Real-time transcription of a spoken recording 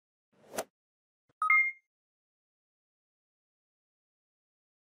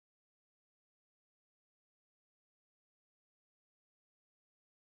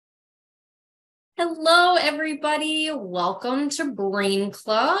Hello, everybody. Welcome to Brain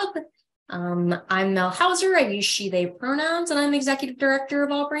Club. I'm Mel Hauser. I use she, they pronouns, and I'm Executive Director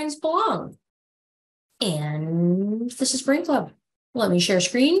of All Brains Belong. And this is Brain Club. Let me share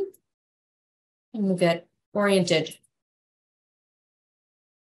screen and we'll get oriented.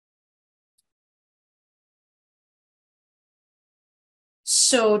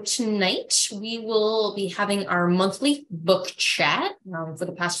 So tonight we will be having our monthly book chat. For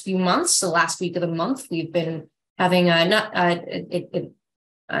the past few months, the last week of the month, we've been having a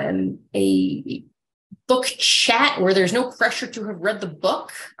book chat where there's no pressure to have read the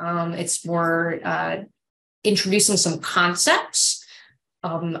book. It's more introducing some concepts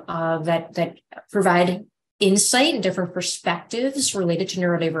that provide insight and different perspectives related to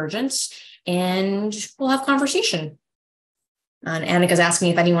neurodivergence, and we'll have conversation. And Annika's asking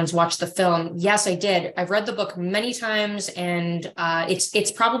if anyone's watched the film. Yes, I did. I've read the book many times, and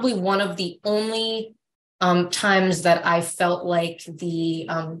it's probably one of the only times that I felt like the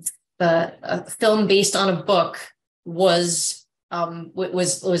film based on a book was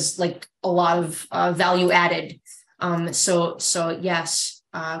like a lot of value added. So yes,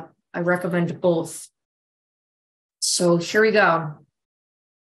 I recommend both. So here we go.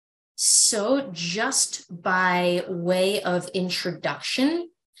 So just by way of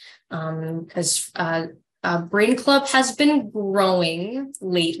introduction, because Brain Club has been growing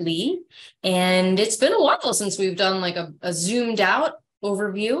lately, and it's been a while since we've done like a zoomed out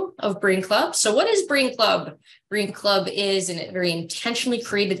overview of Brain Club. So what is Brain Club? Brain Club is a very intentionally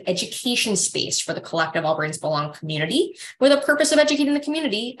created education space for the collective All Brains Belong community, with a purpose of educating the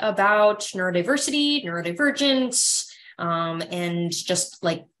community about neurodiversity, neurodivergence, and just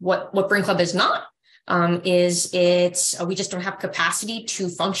like what Brain Club is not, we just don't have capacity to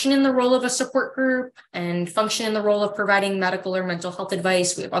function in the role of a support group and function in the role of providing medical or mental health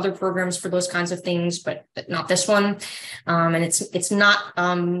advice. We have other programs for those kinds of things, but not this one. And it's not,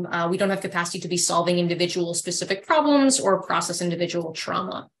 we don't have capacity to be solving individual specific problems or process individual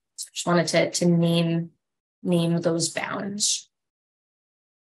trauma. So I just wanted to name those bounds.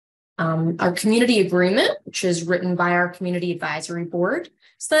 Our community agreement, which is written by our community advisory board,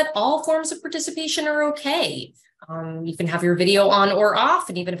 is that all forms of participation are okay. You can have your video on or off,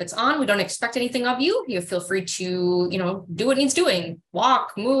 and even if it's on, we don't expect anything of you. You feel free to, do what needs doing: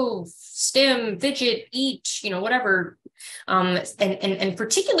 walk, move, stim, fidget, eat, whatever. And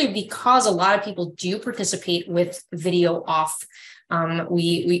particularly because a lot of people do participate with video off.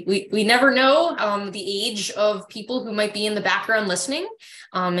 We never know the age of people who might be in the background listening,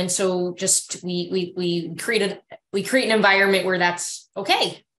 and so just we create an environment where that's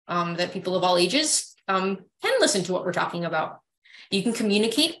okay, that people of all ages can listen to what we're talking about. You can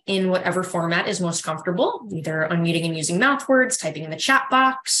communicate in whatever format is most comfortable, either unmuting and using mouth words, typing in the chat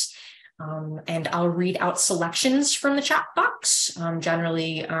box, and I'll read out selections from the chat box.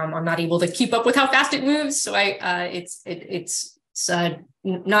 Generally, I'm not able to keep up with how fast it moves, so it's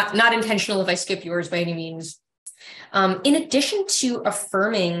not intentional if I skip yours by any means. In addition to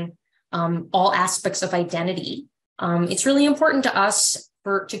affirming all aspects of identity, it's really important to us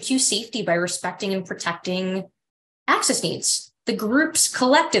to cue safety by respecting and protecting access needs, the group's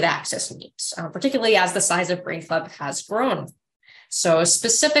collective access needs, particularly as the size of Brain Club has grown. So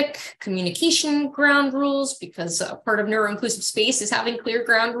specific communication ground rules, because a part of neuro-inclusive space is having clear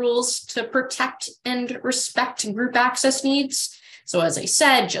ground rules to protect and respect group access needs. So as I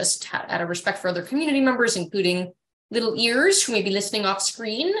said, just out of respect for other community members, including little ears who may be listening off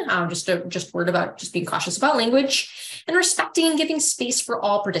screen, just a word about just being cautious about language, and respecting and giving space for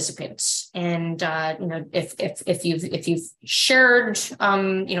all participants. And if you've shared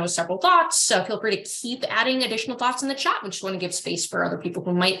several thoughts, feel free to keep adding additional thoughts in the chat. We just want to give space for other people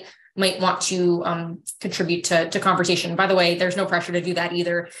who might want to contribute to conversation. By the way, there's no pressure to do that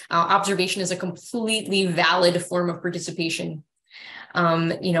either. Observation is a completely valid form of participation.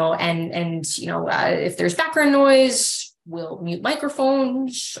 If there's background noise, we'll mute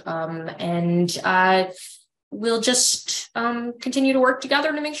microphones, and we'll just continue to work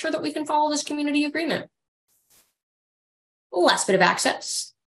together to make sure that we can follow this community agreement. Last bit of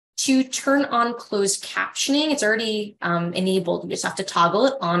access. To turn on closed captioning, it's already enabled. You just have to toggle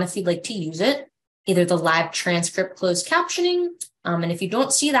it on if you'd like to use it, either the live transcript closed captioning, and if you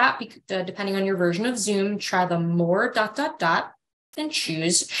don't see that, depending on your version of Zoom, try the more ... and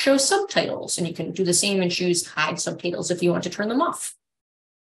choose show subtitles. And you can do the same and choose hide subtitles if you want to turn them off.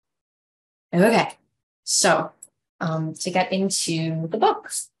 Okay, so to get into the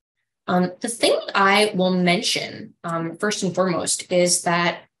books. The thing that I will mention first and foremost is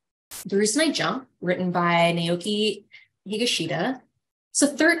that The Reason I Jump, written by Naoki Higashida, It's a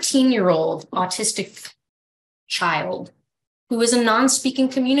 13-year-old autistic child who is a non-speaking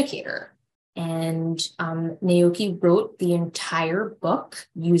communicator. And Naoki wrote the entire book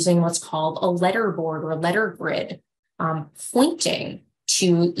using what's called a letter board or a letter grid, pointing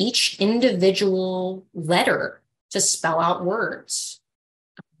to each individual letter to spell out words.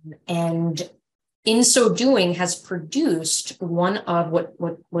 And in so doing has produced one of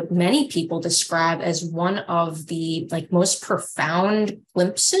what many people describe as one of the most profound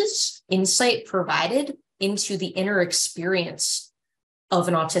glimpses, insight provided into the inner experience of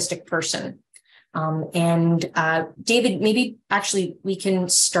an autistic person. David, maybe actually we can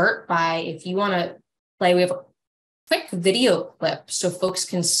start by, if you want to play, we have a quick video clip so folks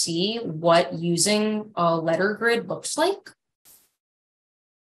can see what using a letter grid looks like.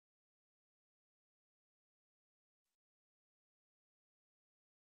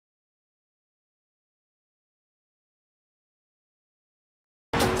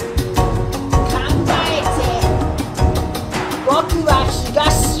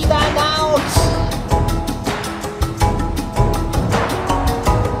 Higashida Naoki.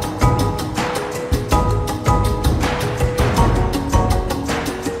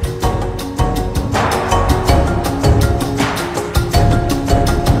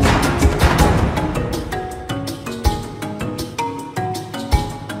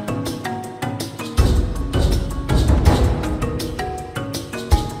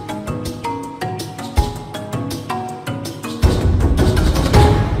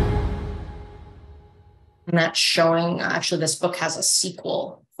 And that's showing, actually, this book has a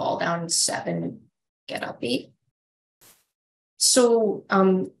sequel, Fall Down 7, Get Up 8. So,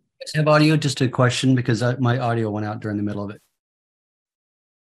 have audio? Just a question, because my audio went out during the middle of it.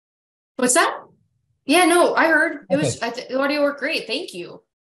 What's that? Yeah, no, I heard it Okay. was, the audio worked great. Thank you.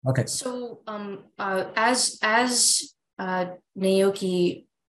 Okay. So, as Naoki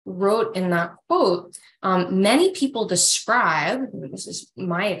wrote in that quote, many people describe, this is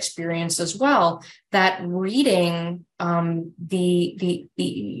my experience as well, that reading the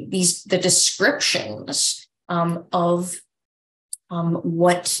descriptions of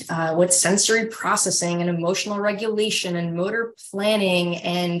what sensory processing and emotional regulation and motor planning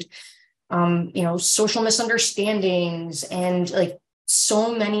and social misunderstandings and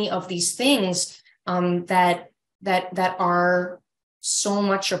so many of these things that are so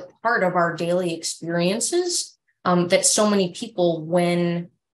much a part of our daily experiences, that so many people, when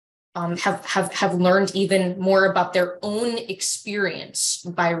have learned even more about their own experience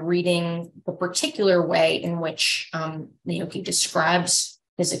by reading the particular way in which Naoki describes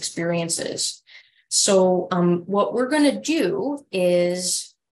his experiences. So what we're going to do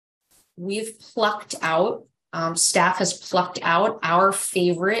is we've plucked out, staff has plucked out our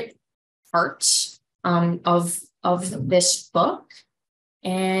favorite parts of this book.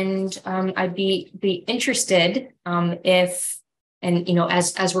 And I'd be interested if,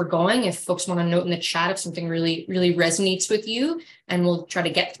 as we're going, if folks want to note in the chat if something really resonates with you, and we'll try to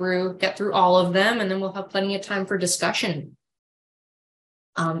get through all of them, and then we'll have plenty of time for discussion.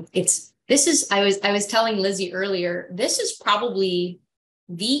 I was telling Lizzie earlier, this is probably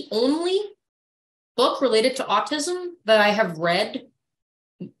the only book related to autism that I have read,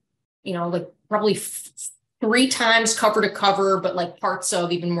 probably 3 times cover to cover, but parts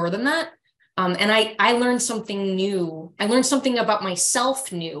of even more than that. And I learned something new. I learned something about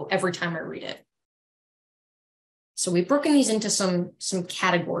myself new every time I read it. So we've broken these into some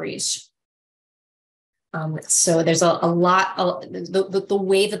categories. So there's a lot, the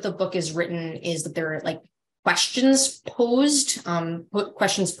way that the book is written is that there are questions posed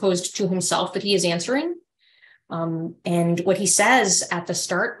to himself that he is answering. And what he says at the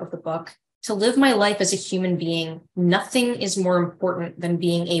start of the book: to live my life as a human being, nothing is more important than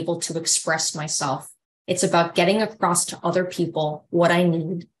being able to express myself. It's about getting across to other people what I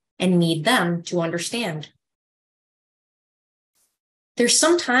need and need them to understand. There's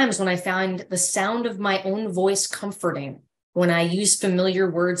some times when I find the sound of my own voice comforting, when I use familiar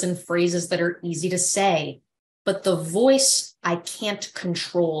words and phrases that are easy to say, but the voice I can't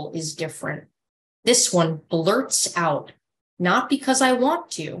control is different. This one blurts out. Not because I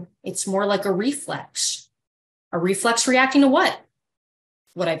want to, it's more like a reflex. A reflex reacting to what?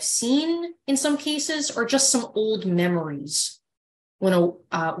 What I've seen in some cases, or just some old memories.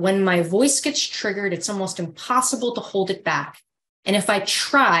 When my voice gets triggered, it's almost impossible to hold it back. And if I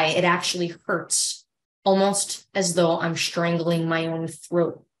try, it actually hurts, almost as though I'm strangling my own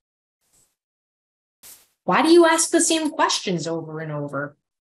throat. Why do you ask the same questions over and over?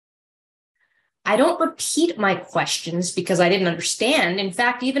 I don't repeat my questions because I didn't understand. In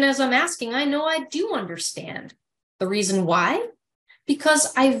fact, even as I'm asking, I know I do understand. The reason why?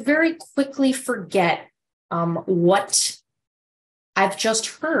 because I very quickly forget what I've just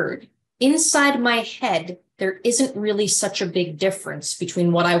heard. Inside my head, there isn't really such a big difference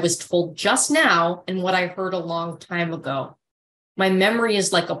between what I was told just now and what I heard a long time ago. My memory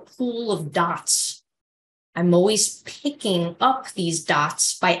is like a pool of dots. I'm always picking up these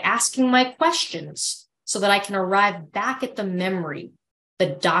dots by asking my questions so that I can arrive back at the memory the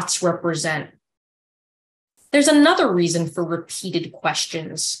dots represent. There's another reason for repeated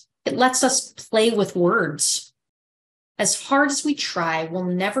questions. It lets us play with words. As hard as we try, we'll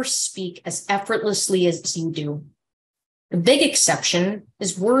never speak as effortlessly as you do. The big exception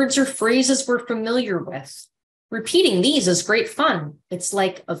is words or phrases we're familiar with. Repeating these is great fun. It's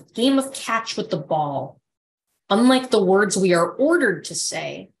like a game of catch with the ball. Unlike the words we are ordered to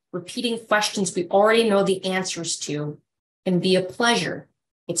say, repeating questions we already know the answers to can be a pleasure.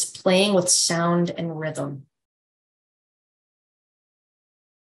 It's playing with sound and rhythm.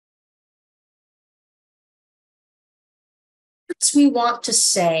 Words we want to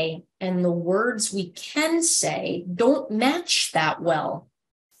say and the words we can say don't match that well.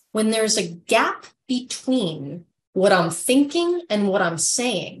 When there's a gap between what I'm thinking and what I'm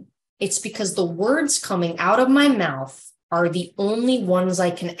saying, it's because the words coming out of my mouth are the only ones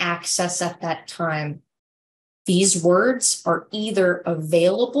I can access at that time. These words are either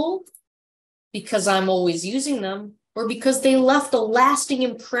available because I'm always using them or because they left a lasting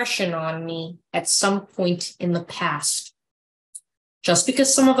impression on me at some point in the past. Just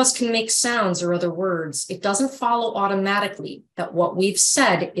because some of us can make sounds or other words, it doesn't follow automatically that what we've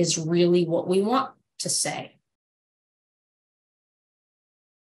said is really what we want to say.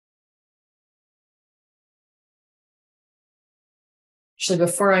 Actually,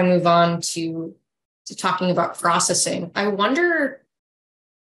 before I move on to talking about processing, I wonder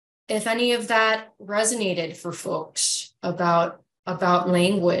if any of that resonated for folks about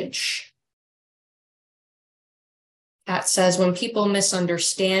language. That says, when people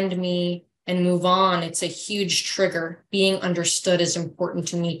misunderstand me and move on, it's a huge trigger. Being understood is important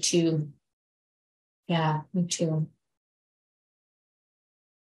to me too. Yeah, me too.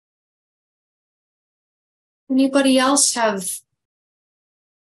 Anybody else have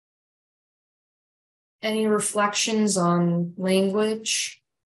any reflections on language?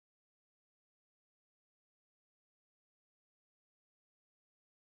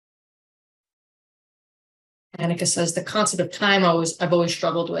 Annika says, the concept of time I've always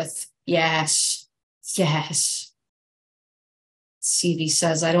struggled with. Yes, yes. CV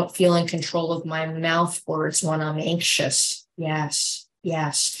says, I don't feel in control of my mouth words when I'm anxious. Yes,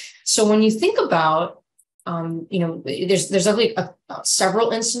 yes. So when you think about, there's definitely several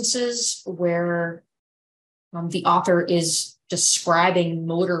instances where the author is describing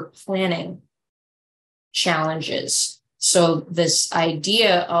motor planning challenges. So this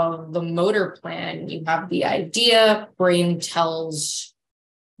idea of the motor plan, you have the idea, brain tells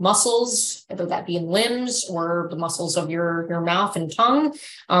muscles, whether that be in limbs or the muscles of your mouth and tongue,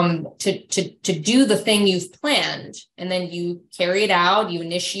 to do the thing you've planned. And then you carry it out, you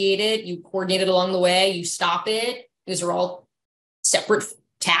initiate it, you coordinate it along the way, you stop it. These are all separate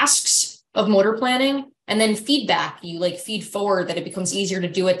tasks of motor planning. And then feedback, you feed forward that it becomes easier to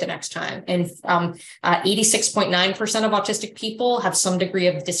do it the next time. And 86.9% of autistic people have some degree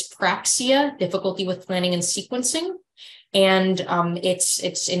of dyspraxia, difficulty with planning and sequencing. And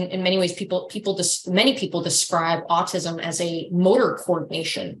it's in many ways, many people describe autism as a motor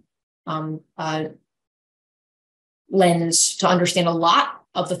coordination lens to understand a lot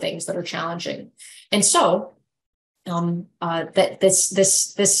of the things that are challenging. And so that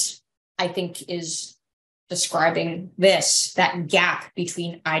this I think is describing that gap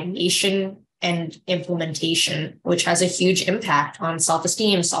between ideation and implementation, which has a huge impact on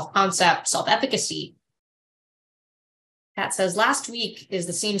self-esteem, self-concept, self-efficacy. Pat says, last week is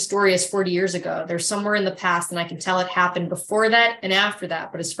the same story as 40 years ago. There's somewhere in the past, and I can tell it happened before that and after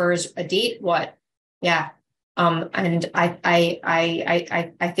that. But as far as a date, what? Yeah. And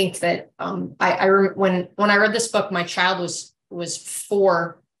I think that when I read this book, my child was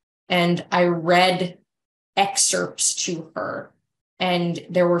 4, and I read excerpts to her, and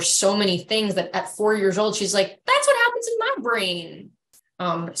there were so many things that at 4 years old, she's like, that's what happens in my brain.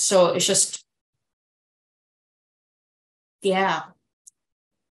 So it's just, yeah.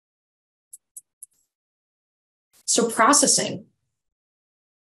 So processing.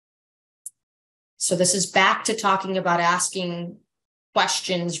 So this is back to talking about asking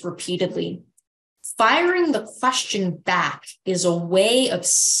questions repeatedly. Firing the question back is a way of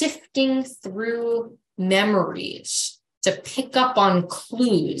sifting through memories to pick up on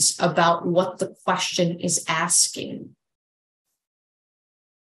clues about what the question is asking.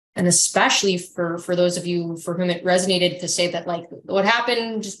 And especially for those of you for whom it resonated to say that like what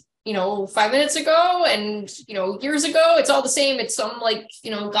happened just, 5 minutes ago and, years ago, it's all the same. It's some like,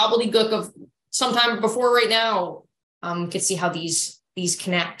 gobbledygook of sometime before right now. Could see how these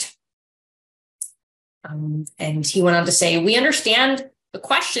connect. And he went on to say, we understand the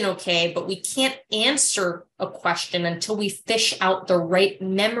question, okay, but we can't answer a question until we fish out the right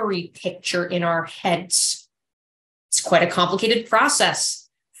memory picture in our heads. It's quite a complicated process.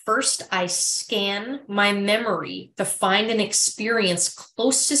 First, I scan my memory to find an experience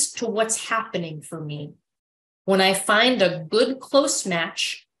closest to what's happening for me. When I find a good close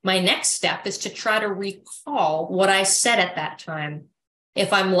match, my next step is to try to recall what I said at that time.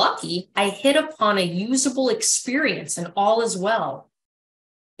 If I'm lucky, I hit upon a usable experience and all is well.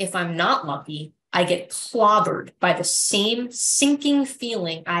 If I'm not lucky, I get clobbered by the same sinking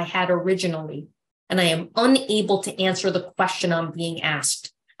feeling I had originally, and I am unable to answer the question I'm being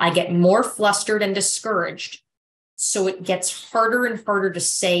asked. I get more flustered and discouraged, so it gets harder and harder to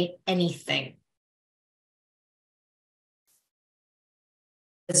say anything.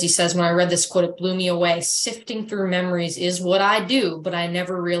 As he says, when I read this quote, it blew me away. Sifting through memories is what I do, but I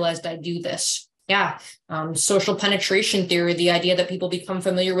never realized I do this. Yeah, social penetration theory, the idea that people become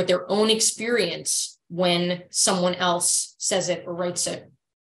familiar with their own experience when someone else says it or writes it.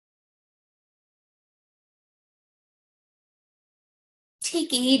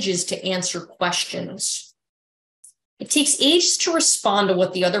 Take ages to answer questions. It takes ages to respond to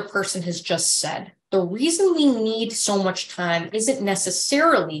what the other person has just said. The reason we need so much time isn't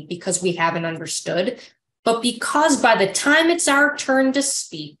necessarily because we haven't understood, but because by the time it's our turn to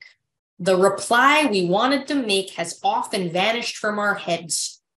speak, the reply we wanted to make has often vanished from our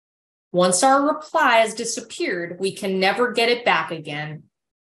heads. Once our reply has disappeared, we can never get it back again.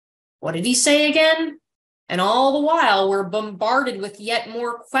 What did he say again? And all the while, we're bombarded with yet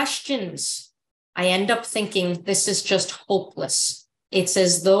more questions. I end up thinking this is just hopeless. It's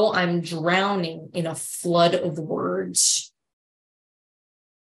as though I'm drowning in a flood of words.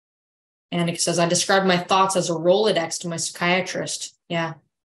 And it says, I describe my thoughts as a Rolodex to my psychiatrist. Yeah.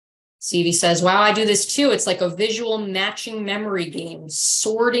 Stevie says, wow, I do this too. It's like a visual matching memory game,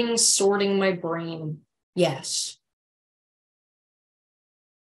 sorting my brain. Yes.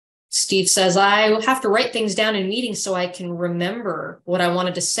 Steve says, I have to write things down in meetings so I can remember what I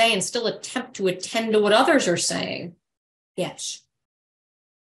wanted to say and still attempt to attend to what others are saying. Yes.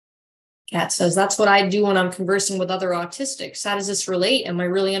 Kat says, that's what I do when I'm conversing with other autistics. How does this relate? Am I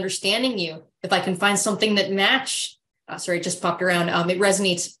really understanding you? If I can find something that it just popped around. It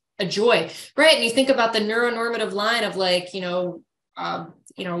resonates a joy, right? And you think about the neuronormative line of like, you're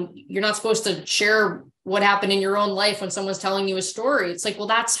not supposed to share what happened in your own life when someone's telling you a story. It's like, well,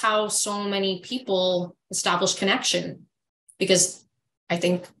 that's how so many people establish connection, because I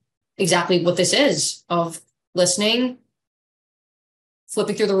think exactly what this is of listening,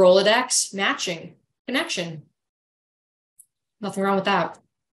 flipping through the Rolodex, matching, connection. Nothing wrong with that.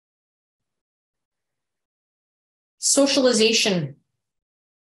 Socialization.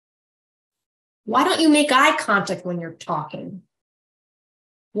 Why don't you make eye contact when you're talking?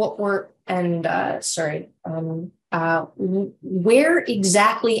 Where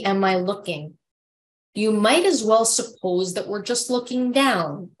exactly am I looking? You might as well suppose that we're just looking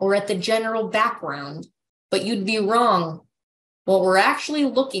down or at the general background, but you'd be wrong. What we're actually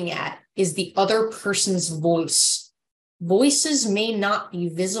looking at is the other person's voice. Voices may not be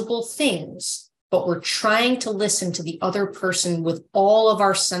visible things, but we're trying to listen to the other person with all of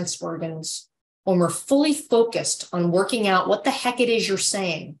our sense organs. When we're fully focused on working out what the heck it is you're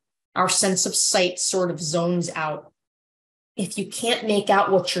saying, our sense of sight sort of zones out. If you can't make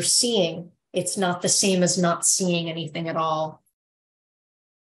out what you're seeing, it's not the same as not seeing anything at all.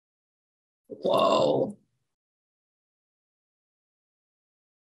 Whoa.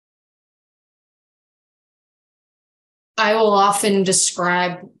 I will often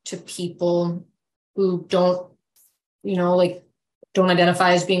describe to people who don't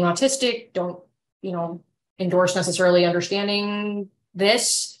identify as being autistic, don't endorse necessarily understanding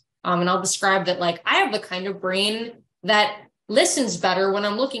this. And I'll describe that like I have the kind of brain that listens better when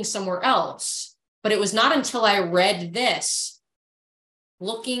I'm looking somewhere else. But it was not until I read this,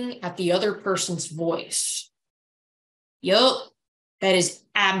 looking at the other person's voice. Yup, that is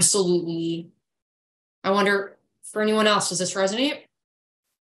absolutely, I wonder for anyone else, does this resonate?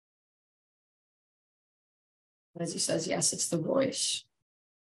 As he says, yes, it's the voice.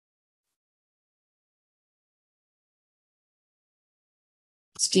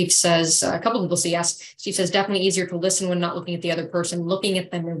 Steve says, a couple of people say yes. Steve says, definitely easier to listen when not looking at the other person. Looking at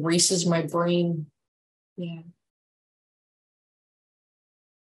them erases my brain. Yeah.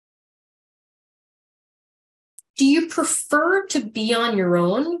 Do you prefer to be on your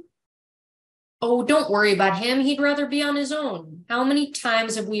own? Oh, don't worry about him. He'd rather be on his own. How many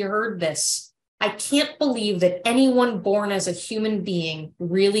times have we heard this? I can't believe that anyone born as a human being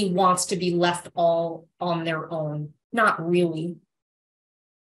really wants to be left all on their own. Not really.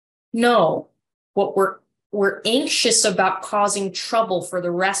 No, what we're anxious about causing trouble for the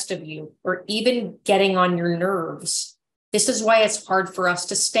rest of you, or even getting on your nerves. This is why it's hard for us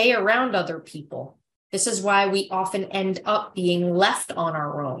to stay around other people. This is why we often end up being left on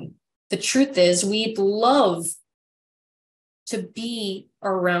our own. The truth is, we'd love to be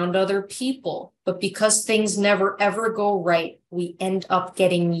around other people, but because things never ever go right, we end up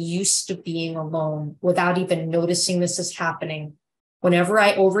getting used to being alone without even noticing this is happening. Whenever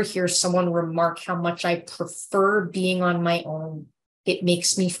I overhear someone remark how much I prefer being on my own, it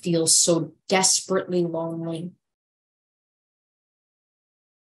makes me feel so desperately lonely.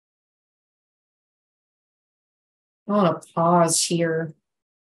 I want to pause here.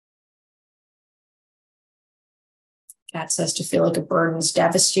 Kat says to feel like a burden is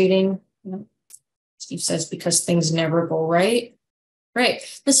devastating. Steve says because things never go right. Right.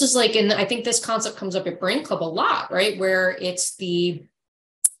 This is like, I think this concept comes up at Brain Club a lot, right? Where it's the,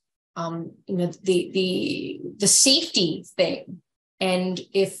 the safety thing. And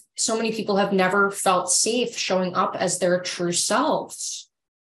if so many people have never felt safe showing up as their true selves.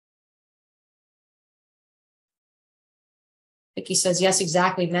 Vicky says, yes,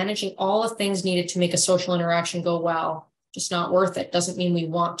 exactly. Managing all the things needed to make a social interaction go well, just not worth it. Doesn't mean we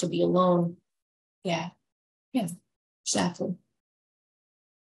want to be alone. Yeah, exactly.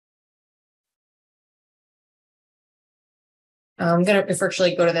 I'm going to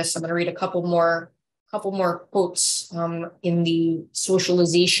virtually go to this. I'm going to read a couple more quotes in the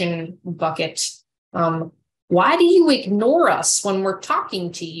socialization bucket. Why do you ignore us when we're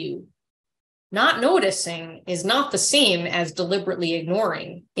talking to you? Not noticing is not the same as deliberately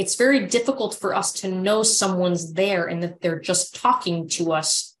ignoring. It's very difficult for us to know someone's there and that they're just talking to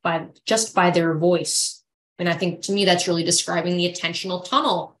us by their voice. And I think to me, that's really describing the attentional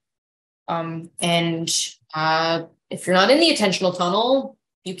tunnel. If you're not in the attentional tunnel,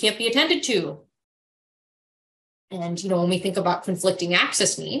 you can't be attended to. And, when we think about conflicting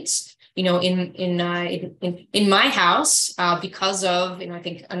access needs, in my house, because of, I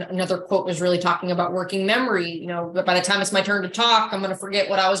think another quote was really talking about working memory, but by the time it's my turn to talk, I'm going to forget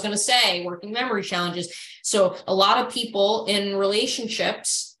what I was going to say, working memory challenges. So a lot of people in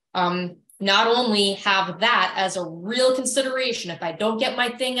relationships, not only have that as a real consideration. If I don't get my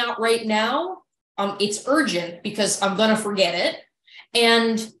thing out right now, it's urgent because I'm going to forget it.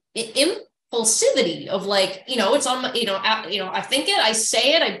 And impulsivity of like, it's on my, I think it, I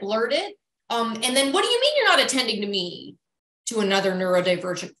say it, I blurt it. And then what do you mean you're not attending to me? To another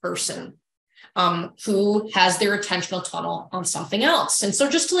neurodivergent person who has their attentional tunnel on something else. And so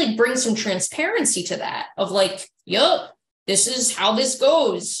just to like bring some transparency to that of like, yup, this is how this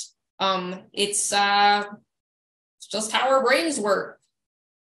goes. It's just how our brains work.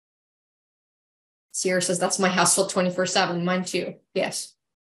 Sierra says, that's my household 24/7. Mine too. Yes.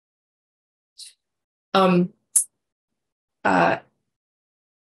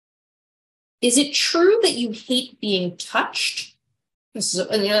 Is it true that you hate being touched? This is,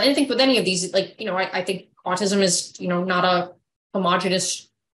 I think with any of these, like, I think autism is, not a homogenous,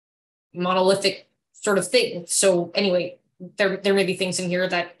 monolithic sort of thing. So anyway, there may be things in here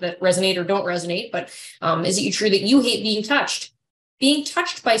that resonate or don't resonate, but is it true that you hate being touched? Being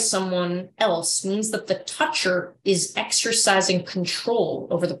touched by someone else means that the toucher is exercising control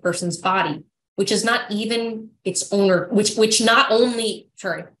over the person's body, which is not even its owner, which not only,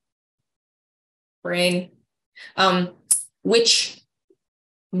 which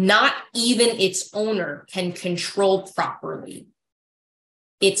not even its owner can control properly.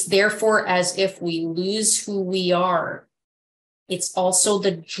 It's therefore as if we lose who we are. It's also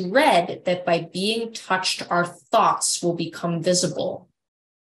the dread that by being touched, our thoughts will become visible.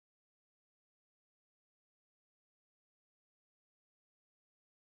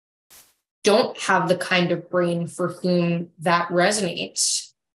 Don't have the kind of brain for whom that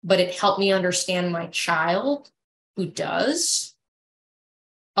resonates, but it helped me understand my child who does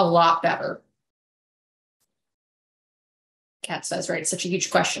a lot better. Kat says, right, it's such a huge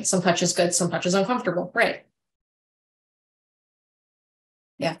question. Some touch is good, some touch is uncomfortable, right?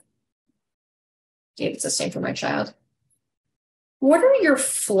 Yeah. David's the same for my child. What are your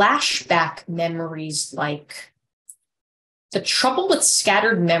flashback memories like? The trouble with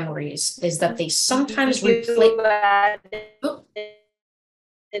scattered memories is that they sometimes replay.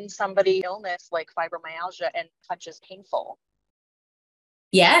 In somebody's illness like fibromyalgia and touch is painful.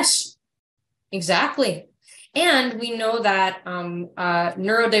 Yes. Exactly. And we know that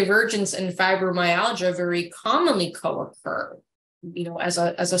neurodivergence and fibromyalgia very commonly co-occur, as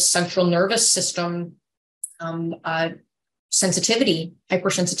a central nervous system sensitivity,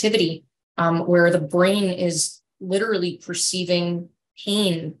 hypersensitivity, where the brain is literally perceiving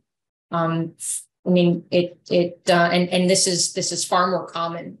pain. And this is far more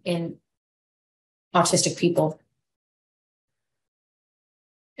common in autistic people.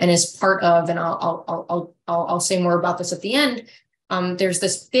 And as part of, and I'll say more about this at the end. There's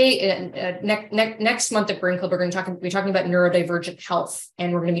this big next month at Brain Club, we're going to be talking about neurodivergent health,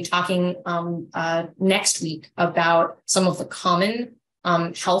 and we're going to be talking next week about some of the common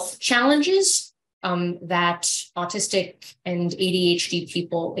health challenges that autistic and ADHD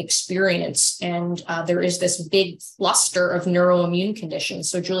people experience. And there is this big cluster of neuroimmune conditions.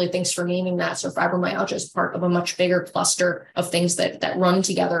 So Julie, thanks for naming that. So fibromyalgia is part of a much bigger cluster of things that run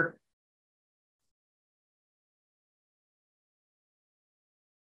together.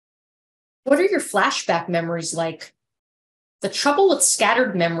 What are your flashback memories like? The trouble with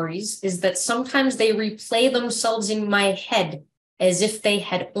scattered memories is that sometimes they replay themselves in my head as if they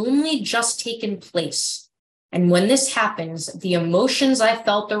had only just taken place. And when this happens, the emotions I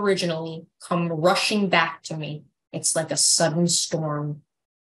felt originally come rushing back to me. It's like a sudden storm.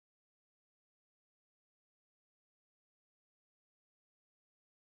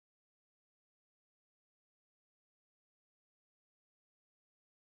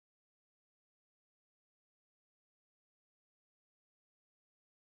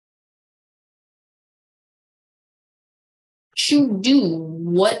 To do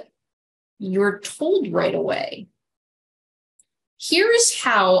what you're told right away. Here is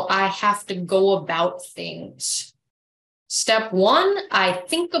how I have to go about things. Step 1, I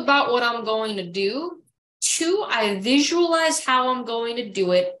think about what I'm going to do. 2, I visualize how I'm going to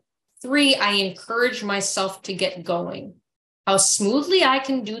do it. 3, I encourage myself to get going. How smoothly I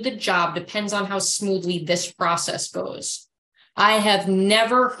can do the job depends on how smoothly this process goes. I have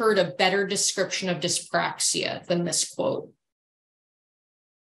never heard a better description of dyspraxia than this quote.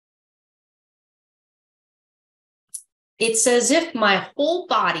 It's as if my whole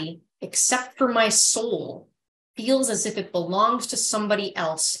body, except for my soul, feels as if it belongs to somebody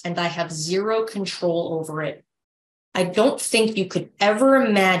else and I have zero control over it. I don't think you could ever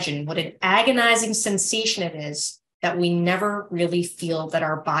imagine what an agonizing sensation it is that we never really feel that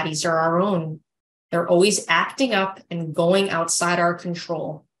our bodies are our own. They're always acting up and going outside our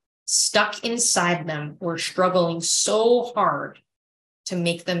control. Stuck inside them, we're struggling so hard to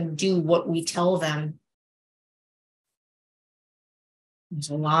make them do what we tell them. There's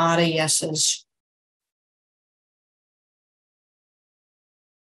a lot of yeses.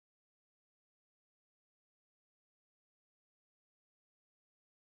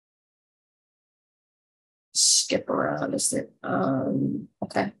 Skip around, is there?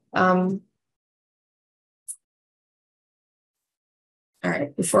 Okay. All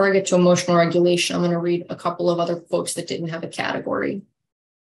right, before I get to emotional regulation, I'm going to read a couple of other folks that didn't have a category.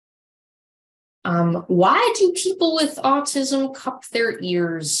 Why do people with autism cup their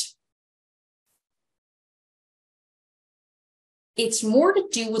ears? It's more to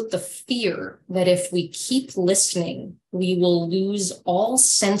do with the fear that if we keep listening, we will lose all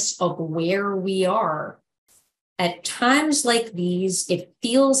sense of where we are. At times like these, it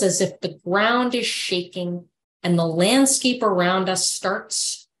feels as if the ground is shaking and the landscape around us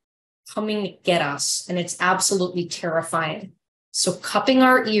starts coming to get us, and it's absolutely terrifying. So cupping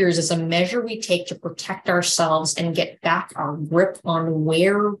our ears is a measure we take to protect ourselves and get back our grip on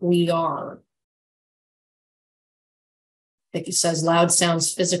where we are. Vicky says loud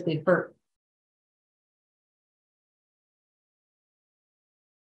sounds physically hurt.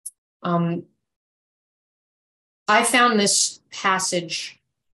 I found this passage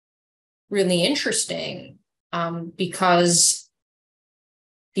really interesting because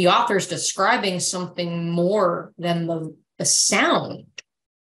the author's describing something more than the sound.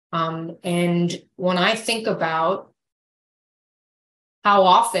 And when I think about how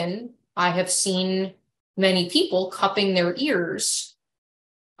often I have seen many people cupping their ears,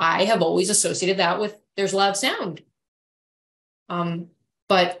 I have always associated that with there's loud sound.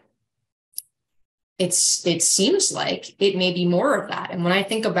 But it seems like it may be more of that. And when I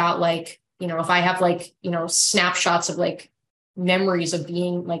think about if I have snapshots of memories of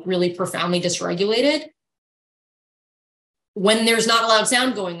being really profoundly dysregulated, when there's not a loud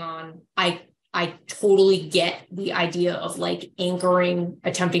sound going on, I totally get the idea of anchoring,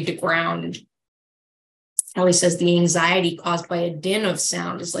 attempting to ground. Ellie says the anxiety caused by a din of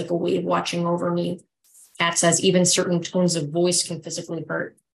sound is like a wave watching over me. Kat says even certain tones of voice can physically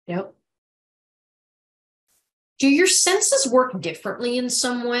hurt. Yep. Do your senses work differently in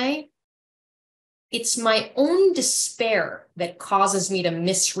some way? It's my own despair that causes me to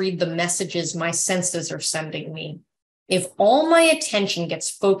misread the messages my senses are sending me. If all my attention gets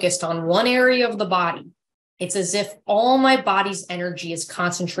focused on one area of the body, it's as if all my body's energy is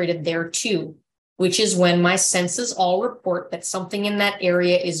concentrated there too, which is when my senses all report that something in that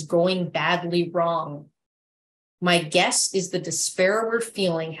area is going badly wrong. My guess is the despair we're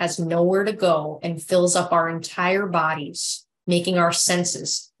feeling has nowhere to go and fills up our entire bodies, making our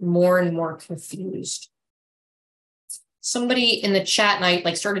senses more and more confused. Somebody in the chat, and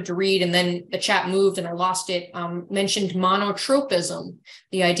I started to read, and then the chat moved and I lost it, mentioned monotropism,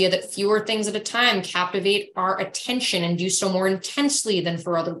 the idea that fewer things at a time captivate our attention and do so more intensely than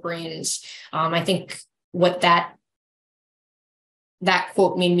for other brains. I think what that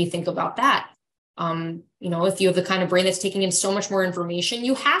quote made me think about that. If you have the kind of brain that's taking in so much more information,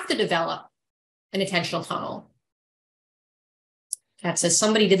 you have to develop an attentional tunnel. Kat says,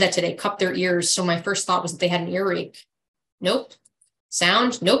 somebody did that today, cupped their ears. So my first thought was that they had an earache. Nope.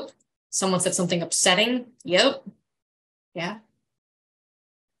 Sound? Nope. Someone said something upsetting. Yep. Yeah.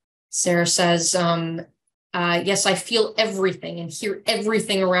 Sarah says, yes, I feel everything and hear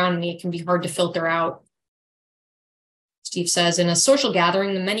everything around me. It can be hard to filter out. Steve says, in a social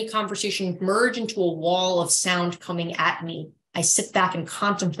gathering, the many conversations merge into a wall of sound coming at me. I sit back and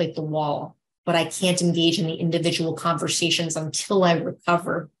contemplate the wall, but I can't engage in the individual conversations until I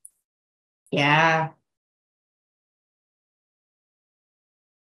recover. Yeah.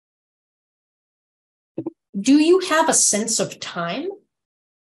 Do you have a sense of time?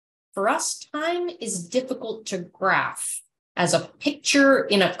 For us, time is difficult to graph as a picture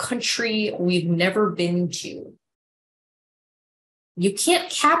in a country we've never been to. You can't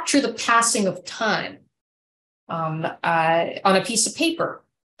capture the passing of time on a piece of paper.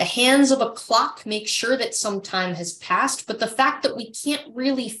 The hands of a clock make sure that some time has passed, but the fact that we can't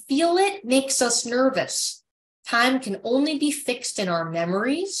really feel it makes us nervous. Time can only be fixed in our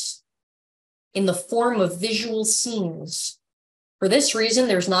memories, in the form of visual scenes. For this reason,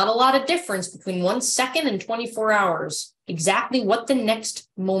 there's not a lot of difference between 1 second and 24 hours. Exactly what the next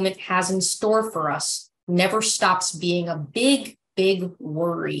moment has in store for us never stops being a big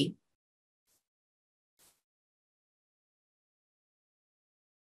worry.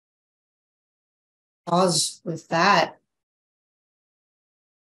 Pause with that.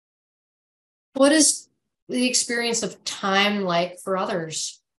 What is the experience of time like for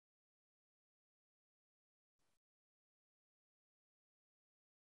others?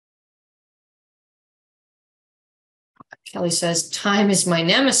 Kelly says, time is my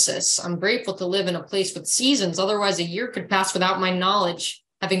nemesis. I'm grateful to live in a place with seasons. Otherwise, a year could pass without my knowledge.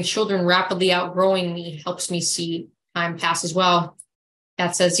 Having children rapidly outgrowing me helps me see time pass as well.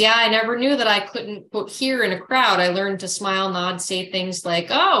 Kat says, yeah, I never knew that I couldn't quote hear in a crowd. I learned to smile, nod, say things like,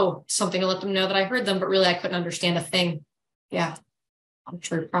 oh, something to let them know that I heard them, but really I couldn't understand a thing. Yeah,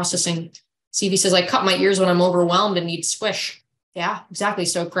 auditory processing. CV says, I cut my ears when I'm overwhelmed and need squish. Yeah, exactly.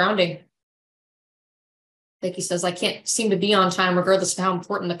 So grounding. Vicky says, I can't seem to be on time regardless of how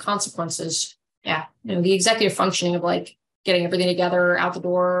important the consequences. Yeah, the executive functioning of getting everything together, out the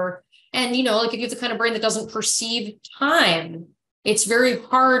door. And, if you have the kind of brain that doesn't perceive time, it's very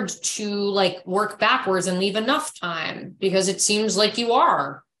hard to work backwards and leave enough time because it seems like you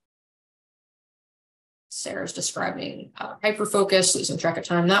are. Sarah's describing hyperfocus, losing track of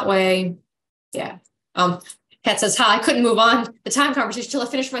time that way. Yeah. Kat says, I couldn't move on the time conversation until I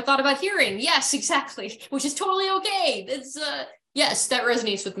finished my thought about hearing. Yes, exactly, which is totally okay. It's, yes, that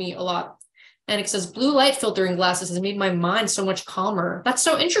resonates with me a lot. And it says, blue light filtering glasses has made my mind so much calmer. That's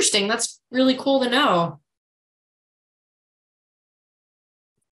so interesting. That's really cool to know.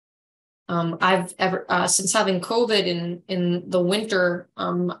 Since having COVID in the winter,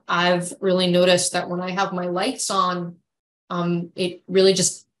 I've really noticed that when I have my lights on, it really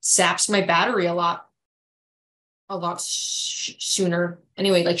just saps my battery a lot sooner.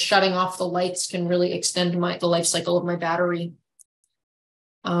 Anyway, shutting off the lights can really extend the life cycle of my battery.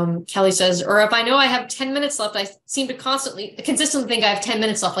 Kelly says, or if I know I have 10 minutes left, I seem to consistently think I have 10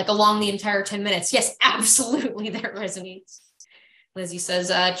 minutes left, along the entire 10 minutes. Yes, absolutely, that resonates. Lizzie says,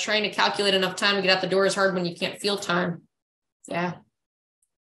 trying to calculate enough time to get out the door is hard when you can't feel time. Yeah.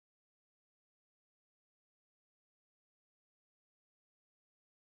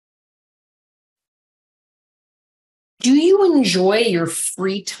 Do you enjoy your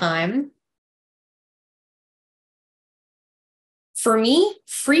free time? For me,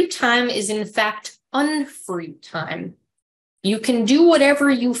 free time is in fact unfree time. You can do whatever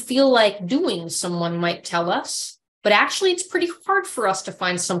you feel like doing, someone might tell us, but actually it's pretty hard for us to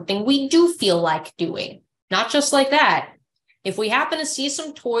find something we do feel like doing. Not just like that. If we happen to see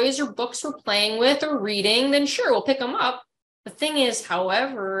some toys or books we're playing with or reading, then sure, we'll pick them up. The thing is,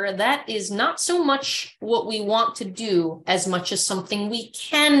 however, that is not so much what we want to do as much as something we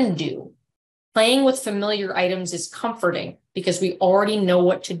can do. Playing with familiar items is comforting because we already know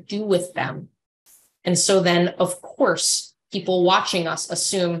what to do with them. And so then, of course, people watching us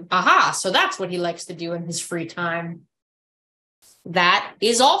assume, aha, so that's what he likes to do in his free time. That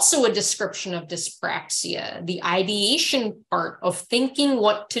is also a description of dyspraxia. The ideation part of thinking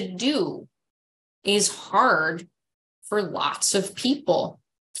what to do is hard for lots of people.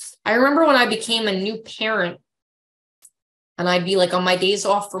 I remember when I became a new parent and I'd be like, on my days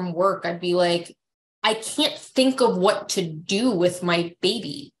off from work, I'd be like, I can't think of what to do with my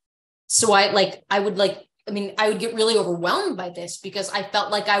baby. So I would get really overwhelmed by this because I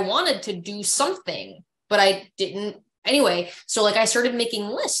felt like I wanted to do something, but I didn't. Anyway, so like I started making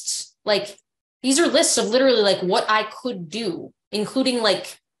lists. Like these are lists of literally like what I could do, including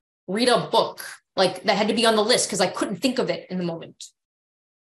like read a book, like that had to be on the list because I couldn't think of it in the moment.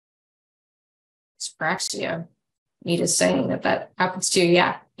 Dyspraxia. Nita's saying that happens to you.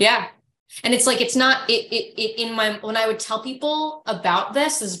 Yeah. Yeah. And it's like, it's not when I would tell people about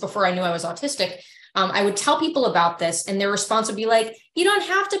this is before I knew I was autistic. I would tell people about this and their response would be like, you don't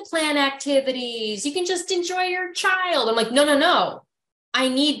have to plan activities. You can just enjoy your child. I'm like, no. I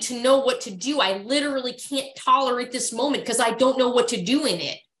need to know what to do. I literally can't tolerate this moment because I don't know what to do in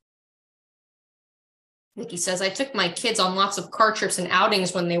it. Nikki says, I took my kids on lots of car trips and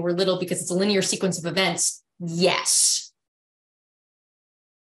outings when they were little because it's a linear sequence of events. Yes.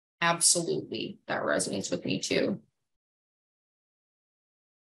 Absolutely. That resonates with me too.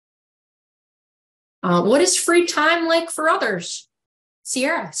 What is free time like for others?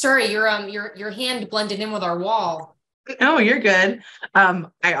 Sierra, sorry, your hand blended in with our wall. Oh, you're good.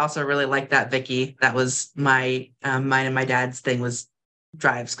 I also really like that, Vicky. That was my mine and my dad's thing was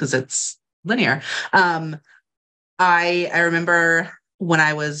drives because it's linear. I remember when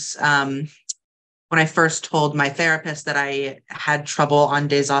I was when I first told my therapist that I had trouble on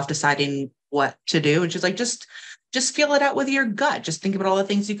days off deciding what to do, and she's like, just feel it out with your gut. Just think about all the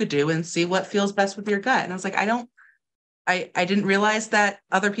things you could do and see what feels best with your gut. And I was like, I didn't realize that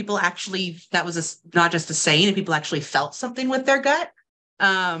other people actually, that was not just a saying, and people actually felt something with their gut.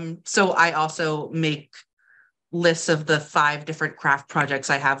 So I also make lists of the 5 different craft projects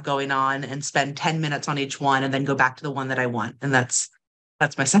I have going on and spend 10 minutes on each one and then go back to the one that I want. And that's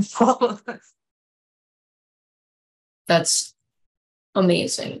my sample. That's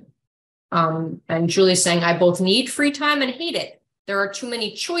amazing. And Julie's saying, I both need free time and hate it. There are too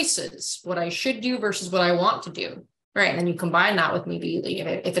many choices, what I should do versus what I want to do. Right. And then you combine that with maybe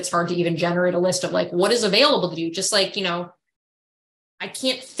if it's hard to even generate a list of like, what is available to do? Just like, I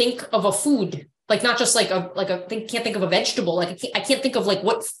can't think of a food, like not just can't think of a vegetable. Like I can't think of like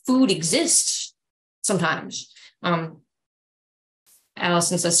what food exists sometimes.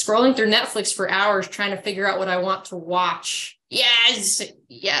 Allison says, scrolling through Netflix for hours, trying to figure out what I want to watch. Yes,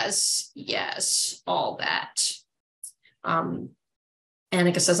 all that.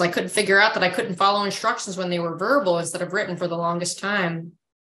 Annika says, I couldn't figure out that I couldn't follow instructions when they were verbal instead of written for the longest time.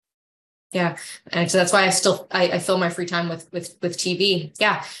 Yeah. And so that's why I fill my free time with TV.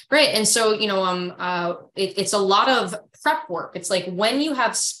 Yeah. Right. And so, it's a lot of prep work. It's like when you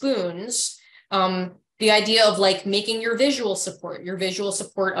have spoons, the idea of like making your visual support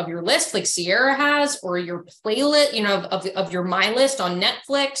of your list, like Sierra has, or your playlist, of your My List on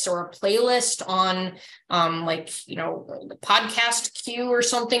Netflix, or a playlist on the podcast queue or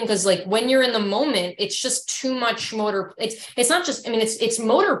something. Because like when you're in the moment, it's just too much motor. It's not just, it's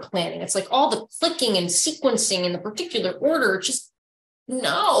motor planning. It's like all the clicking and sequencing in the particular order. Just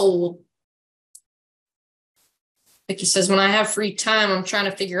no. Vicky says, when I have free time, I'm trying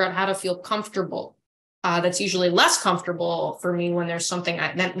to figure out how to feel comfortable. That's usually less comfortable for me when there's something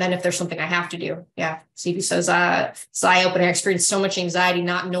than if there's something I have to do. Yeah. CB says, it's eye-opening. I experienced so much anxiety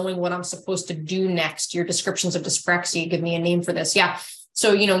not knowing what I'm supposed to do next. Your descriptions of dyspraxia give me a name for this. Yeah.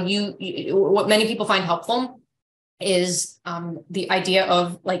 So, what many people find helpful is the idea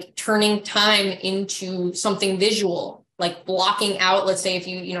of like turning time into something visual, like blocking out, let's say if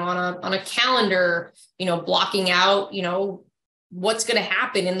you, on a calendar, blocking out, what's going to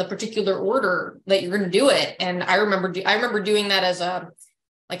happen in the particular order that you're going to do it. And I remember doing that as a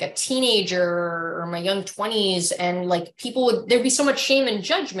teenager or my young 20s. And like there'd be so much shame and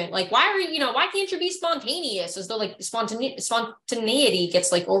judgment. Like, why can't you be spontaneous? As though like spontaneity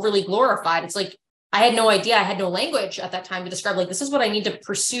gets like overly glorified. It's like, I had no idea. I had no language at that time to describe like, this is what I need to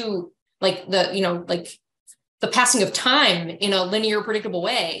pursue. Like the passing of time in a linear, predictable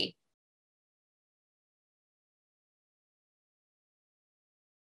way.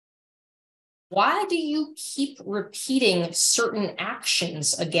 Why do you keep repeating certain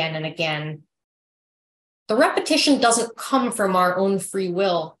actions again and again? The repetition doesn't come from our own free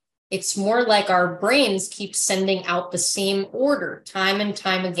will. It's more like our brains keep sending out the same order time and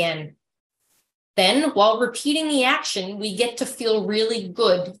time again. Then, while repeating the action, we get to feel really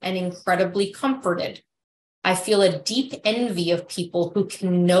good and incredibly comforted. I feel a deep envy of people who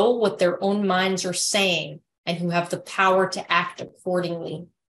can know what their own minds are saying and who have the power to act accordingly.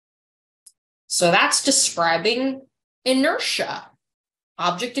 So that's describing inertia.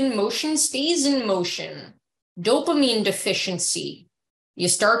 Object in motion stays in motion. Dopamine deficiency. You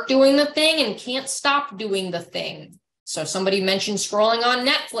start doing the thing and can't stop doing the thing. So somebody mentioned scrolling on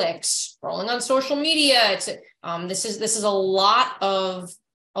Netflix, scrolling on social media. This is a lot of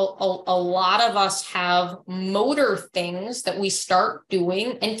us have motor things that we start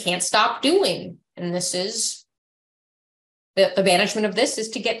doing and can't stop doing. And this is the management of this is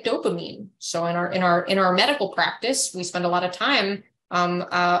to get dopamine. So in our medical practice, we spend a lot of time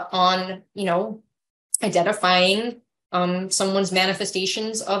on identifying someone's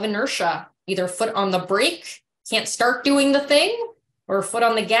manifestations of inertia, either foot on the brake, can't start doing the thing, or foot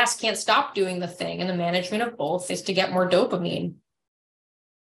on the gas, can't stop doing the thing. And the management of both is to get more dopamine.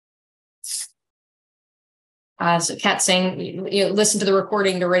 So Kat's saying, listen to the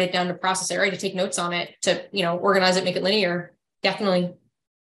recording to write it down, to process it, right? To take notes on it, to, organize it, make it linear. Definitely.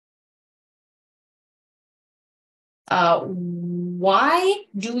 Why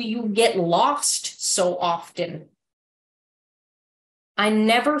do you get lost so often? I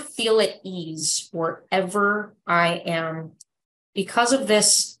never feel at ease wherever I am. Because of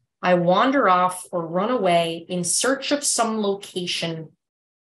this, I wander off or run away in search of some location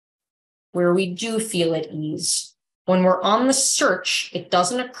where we do feel at ease. When we're on the search, it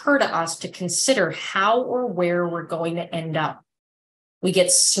doesn't occur to us to consider how or where we're going to end up. We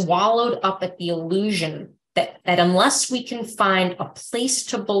get swallowed up at the illusion that unless we can find a place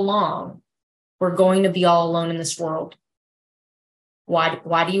to belong, we're going to be all alone in this world.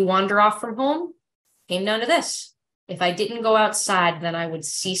 Why do you wander off from home? Came down to this. If I didn't go outside, then I would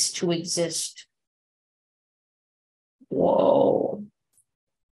cease to exist. Whoa.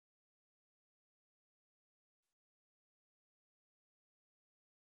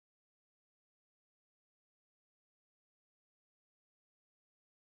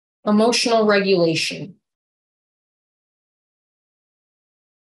 Emotional regulation.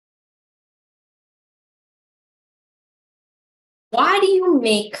 Why do you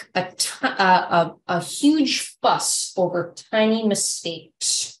make a huge fuss over tiny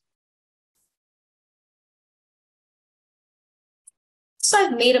mistakes? Once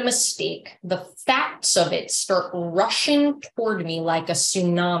I've made a mistake, the facts of it start rushing toward me like a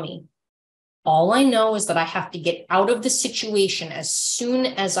tsunami. All I know is that I have to get out of the situation as soon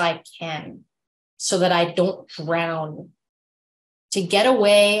as I can so that I don't drown. To get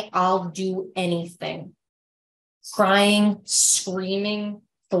away, I'll do anything. Crying, screaming,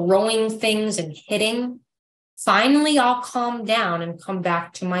 throwing things and hitting. Finally, I'll calm down and come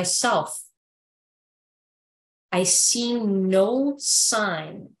back to myself. I see no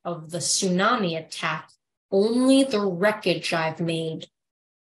sign of the tsunami attack, only the wreckage I've made.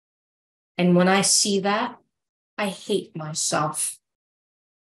 And when I see that, I hate myself.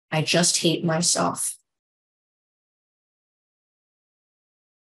 I just hate myself.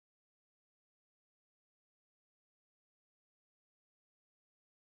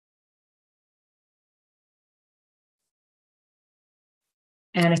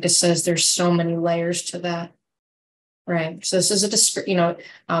 Annika says there's so many layers to that. Right. So this is the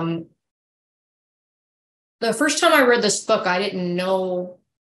first time I read this book, I didn't know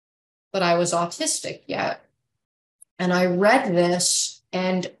that I was autistic yet. And I read this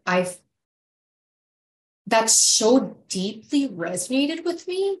and that so deeply resonated with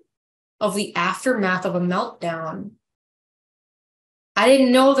me of the aftermath of a meltdown. I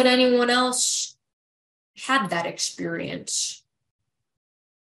didn't know that anyone else had that experience.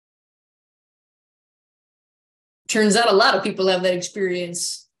 Turns out a lot of people have that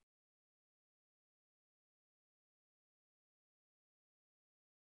experience.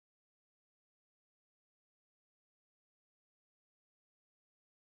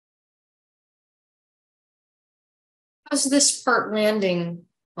 How's this part landing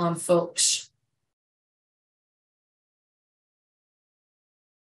on folks?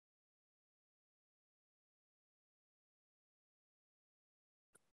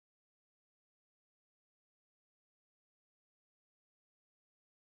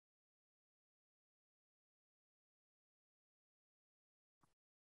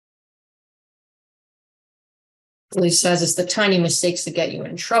 Lee says it's the tiny mistakes that get you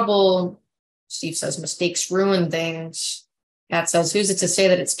in trouble. Steve says mistakes ruin things. Kat says, who's it to say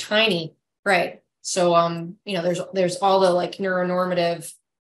that it's tiny? Right. So, there's all the like neuronormative,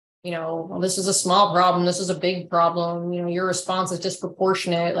 well, this is a small problem. This is a big problem. Your response is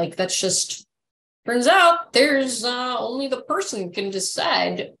disproportionate. Like that's just, turns out there's only the person can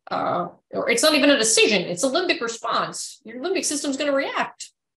decide, or it's not even a decision. It's a limbic response. Your limbic system's going to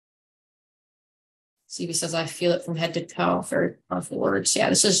react. Stevie says, I feel it from head to toe. Very powerful words. Yeah,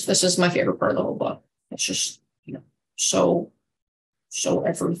 this is my favorite part of the whole book. It's just, so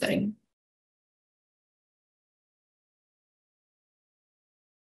everything.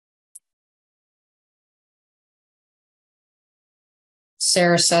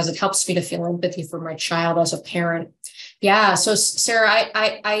 Sarah says, it helps me to feel empathy for my child as a parent. Yeah. So Sarah,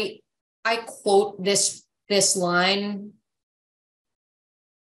 I quote this line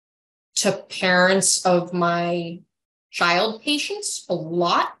to parents of my child patients a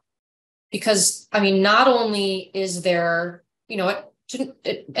lot, because not only is there,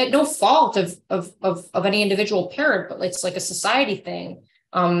 at no fault of any individual parent, but it's like a society thing,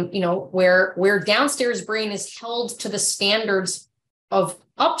 where downstairs brain is held to the standards of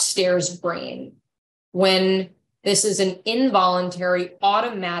upstairs brain, when this is an involuntary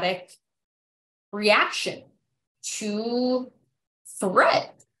automatic reaction to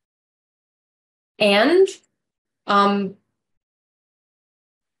threat. And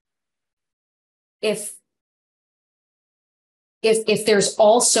if there's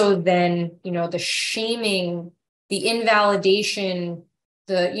also then, the shaming, the invalidation,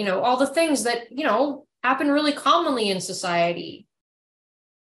 the, all the things that, happen really commonly in society,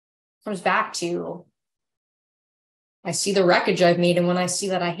 comes back to, I see the wreckage I've made, and when I see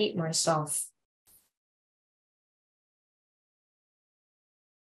that, I hate myself.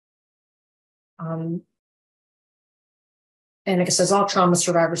 And like it says, all trauma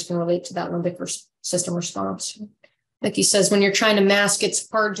survivors can relate to that limbic system response. Like he says, when you're trying to mask, it's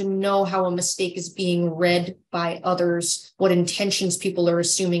hard to know how a mistake is being read by others, what intentions people are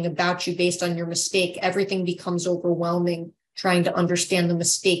assuming about you based on your mistake. Everything becomes overwhelming, trying to understand the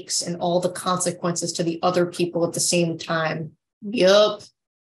mistakes and all the consequences to the other people at the same time. Yup.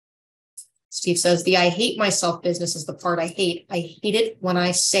 Steve says, the I hate myself business is the part I hate. I hate it when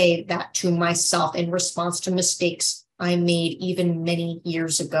I say that to myself in response to mistakes I made even many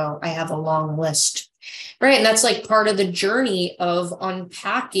years ago. I have a long list. Right. And that's like part of the journey of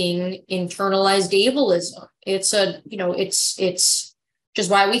unpacking internalized ableism. It's it's just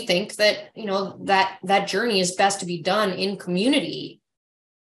why we think that, that journey is best to be done in community,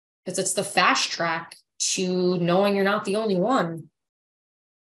 because it's the fast track to knowing you're not the only one.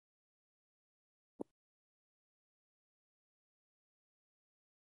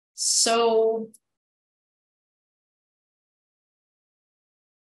 So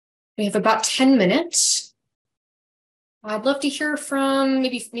we have about 10 minutes. I'd love to hear from,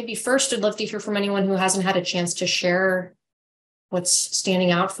 maybe first, I'd love to hear from anyone who hasn't had a chance to share what's standing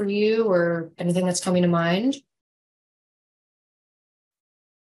out for you or anything that's coming to mind.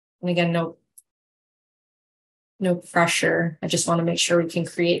 And again, no pressure. I just want to make sure we can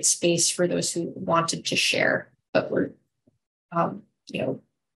create space for those who wanted to share, but we're,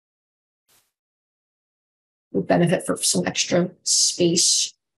 would benefit from some extra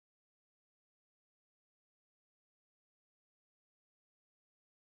space.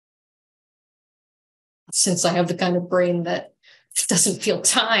 Since I have the kind of brain that doesn't feel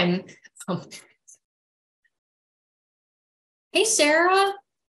time. Hey, Sarah.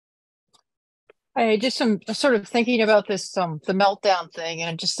 I just am sort of thinking about this, the meltdown thing, and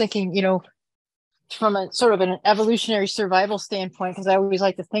I'm just thinking, from a sort of an evolutionary survival standpoint, because I always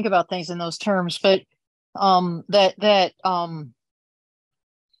like to think about things in those terms, but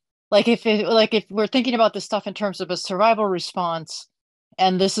like if we're thinking about this stuff in terms of a survival response,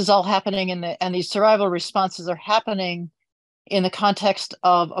 and this is all happening and these survival responses are happening in the context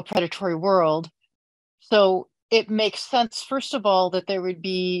of a predatory world. So it makes sense, first of all, that there would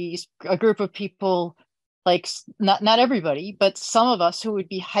be a group of people, like not everybody, but some of us who would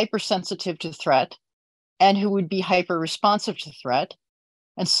be hypersensitive to threat and who would be hyper responsive to threat.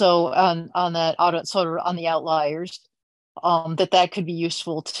 And so on that sort of on the outliers, that could be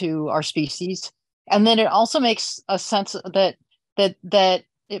useful to our species. And then it also makes a sense that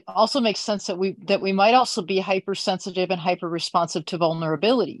it also makes sense that we might also be hypersensitive and hyper responsive to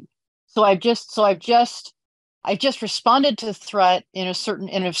vulnerability. So I've just responded to threat in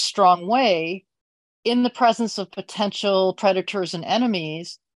a strong way in the presence of potential predators and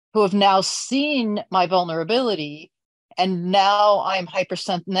enemies who have now seen my vulnerability, and now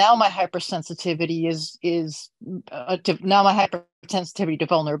now my hypersensitivity now my hypersensitivity to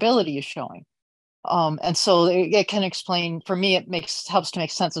vulnerability is showing. And so it can explain, for me, helps to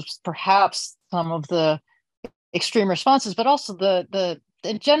make sense of perhaps some of the extreme responses, but also the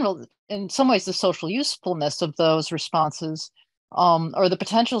in general, in some ways, the social usefulness of those responses, or the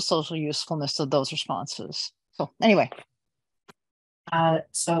potential social usefulness of those responses. So anyway.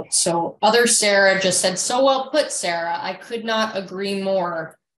 So other Sarah just said, so well put, Sarah. I could not agree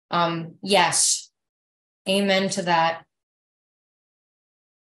more. Yes. Amen to that.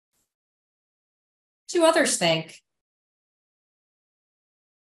 What do others think?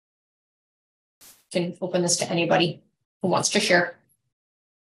 Can open this to anybody who wants to share.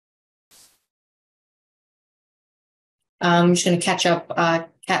 I'm just going to catch up.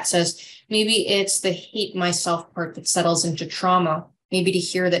 Kat says, maybe it's the hate myself part that settles into trauma. Maybe to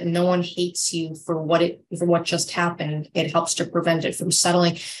hear that no one hates you for what just happened, it helps to prevent it from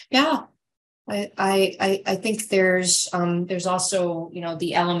settling. Yeah, I think there's also,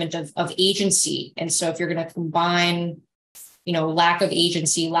 the element of agency. And so if you're going to combine, lack of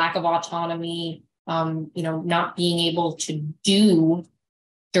agency, lack of autonomy, not being able to do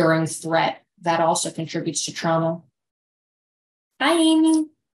during threat, that also contributes to trauma. Hi, Amy.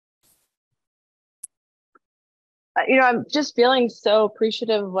 I'm just feeling so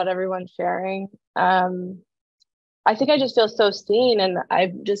appreciative of what everyone's sharing. I think I just feel so seen, and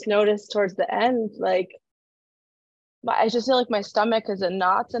I've just noticed towards the end, like, I just feel like my stomach is in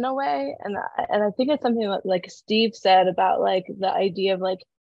knots in a way, and I think it's something like Steve said about like the idea of like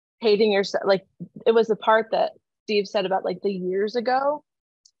hating yourself. Like, it was the part that Steve said about like the years ago,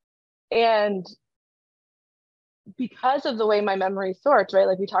 and because of the way my memory sorts, right?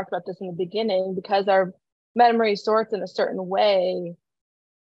 Like we talked about this in the beginning, because our memory sorts in a certain way,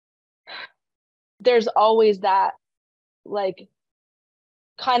 there's always that like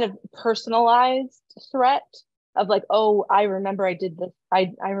kind of personalized threat of like, oh, I remember I did this.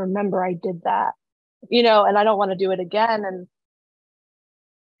 I remember I did that, and I don't want to do it again. And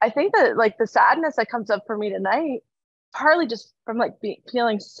I think that like the sadness that comes up for me tonight, partly just from like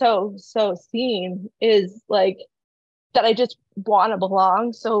feeling so seen, is like that I just want to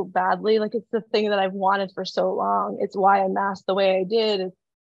belong so badly. Like, it's the thing that I've wanted for so long. It's why I masked the way I did. It's,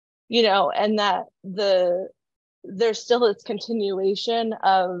 and that there's still this continuation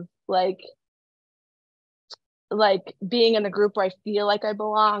of like being in a group where I feel like I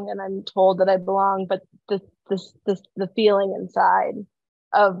belong and I'm told that I belong, but the feeling inside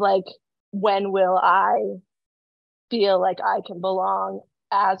of like, when will I feel like I can belong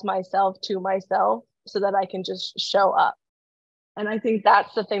as myself to myself so that I can just show up. And I think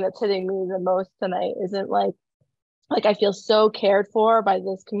that's the thing that's hitting me the most tonight. Isn't like I feel so cared for by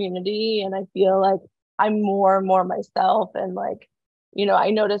this community, and I feel like I'm more and more myself. And like,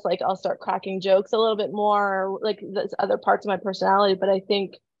 I notice like I'll start cracking jokes a little bit more, like there's other parts of my personality, but I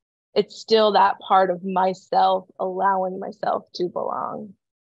think it's still that part of myself, allowing myself to belong.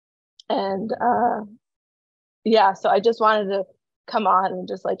 And yeah, so I just wanted to come on and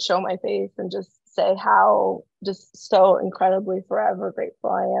just like show my face and just say how just so incredibly forever grateful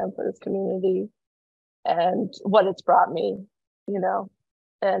I am for this community and what it's brought me,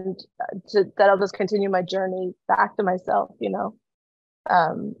 and that I'll just continue my journey back to myself,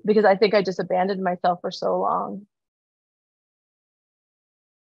 because I think I just abandoned myself for so long.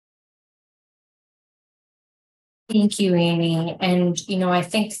 Thank you, Amy. And, I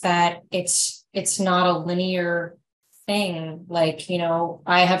think that it's not a linear thing. Like,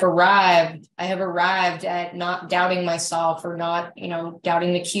 I have arrived at not doubting myself or not,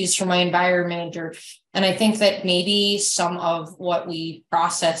 doubting the cues from my environment, and I think that maybe some of what we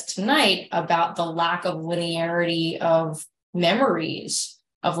processed tonight about the lack of linearity of memories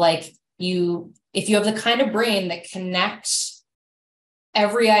of like if you have the kind of brain that connects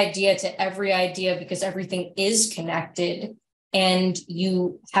every idea to every idea because everything is connected, and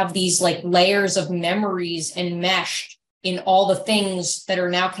you have these like layers of memories enmeshed in all the things that are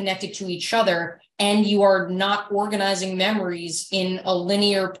now connected to each other, and you are not organizing memories in a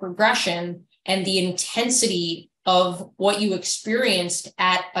linear progression, and the intensity of what you experienced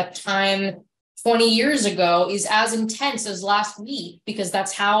at a time 20 years ago is as intense as last week, because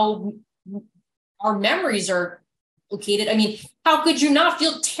that's how our memories are located. I mean, how could you not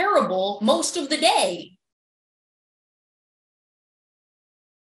feel terrible most of the day?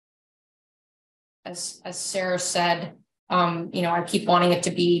 As Sarah said, I keep wanting it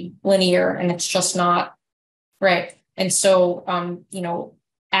to be linear, and it's just not, right? And so,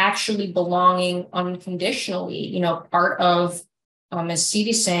 actually belonging unconditionally, part of, as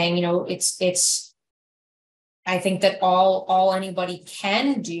Stevie's saying, it's, I think that all anybody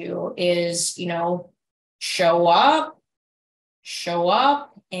can do is, show up, show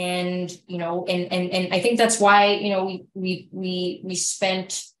up, and and I think that's why we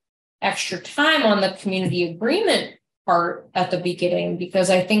spent extra time on the community agreement part at the beginning, because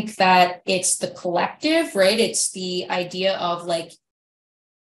I think that it's the collective, right? It's the idea of like,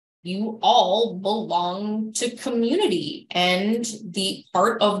 you all belong to community, and the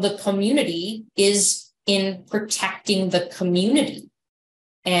part of the community is in protecting the community,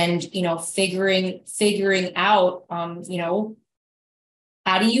 and figuring out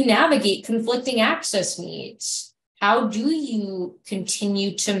how do you navigate conflicting access needs? How do you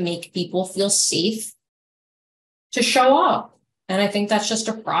continue to make people feel safe to show up? And I think that's just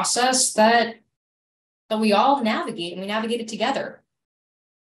a process that we all navigate, and we navigate it together.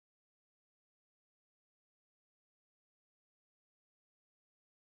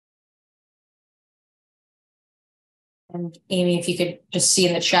 And Amy, if you could just see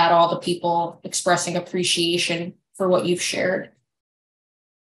in the chat all the people expressing appreciation for what you've shared.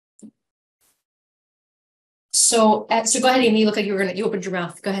 So go ahead, Amy. You look like you opened your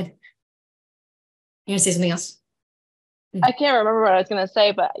mouth. Go ahead. You gonna say something else? I can't remember what I was gonna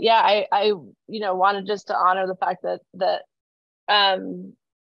say, but yeah, I wanted just to honor the fact that that I'm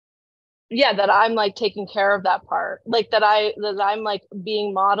like taking care of that part, like that I'm like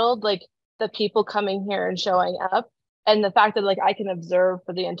being modeled, like the people coming here and showing up, and the fact that like I can observe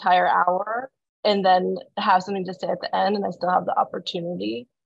for the entire hour and then have something to say at the end, and I still have the opportunity.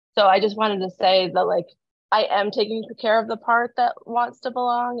 So I just wanted to say that like I am taking care of the part that wants to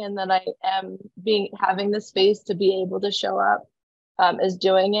belong, and that I am having the space to be able to show up is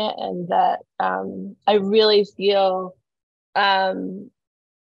doing it, and that I really feel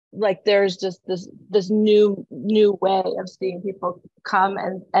like there's just this new way of seeing people come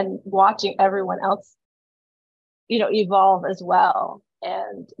and watching everyone else evolve as well,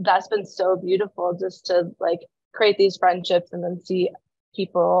 and that's been so beautiful, just to like create these friendships and then see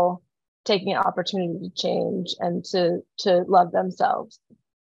people taking an opportunity to change and to love themselves.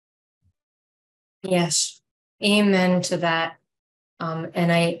 Yes, amen to that.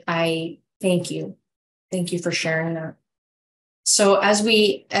 And I thank you for sharing that. So as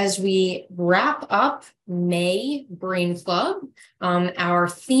we wrap up May Brain Club, our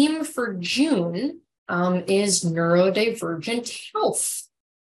theme for June is neurodivergent health.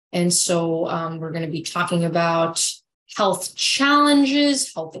 And so we're going to be talking about health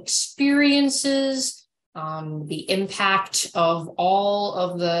challenges, health experiences, the impact of all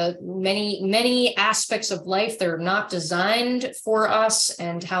of the many aspects of life that are not designed for us,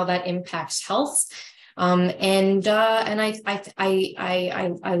 and how that impacts health. And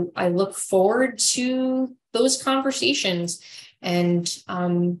I look forward to those conversations. And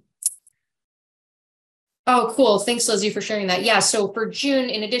oh, cool. Thanks, Lizzie, for sharing that. Yeah, so for June,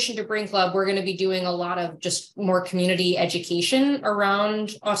 in addition to Brain Club, we're going to be doing a lot of just more community education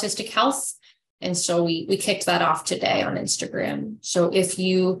around autistic health. And so we kicked that off today on Instagram. So if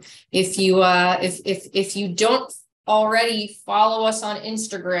you don't already follow us on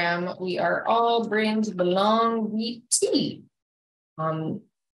Instagram, we are All Brains Belong VT.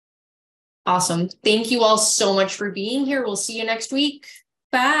 Awesome. Thank you all so much for being here. We'll see you next week.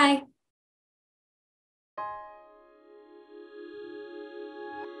 Bye.